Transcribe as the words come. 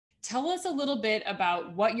Tell us a little bit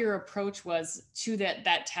about what your approach was to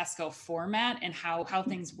that Tesco format and how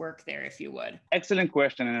things work there, if you would. Excellent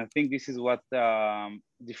question. And I think this is what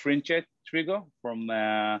differentiates Trigo from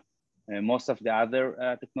most of the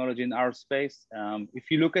other technology in our space. If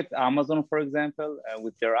you look at Amazon, for example,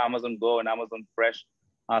 with their Amazon Go and Amazon Fresh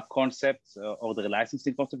concepts or the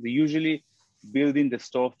licensing concept, they usually building the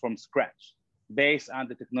store from scratch based on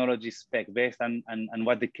the technology spec, based on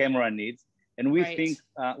what the camera needs. And we think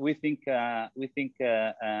in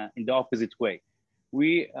the opposite way.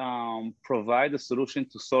 We provide a solution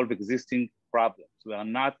to solve existing problems. We are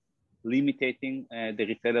not limiting the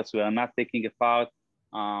retailers. We are not taking apart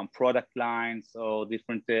product lines or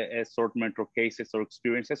different assortment or cases or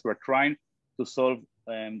experiences. We're trying to solve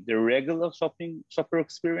the regular shopper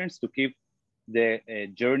experience to keep the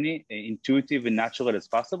journey intuitive and natural as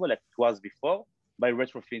possible, like it was before, by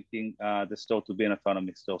retrofitting the store to be an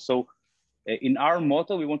autonomous store. So in our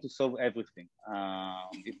motto, we want to solve everything.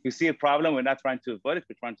 If we see a problem, we're not trying to avoid it,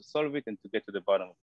 we're trying to solve it and to get to the bottom of it.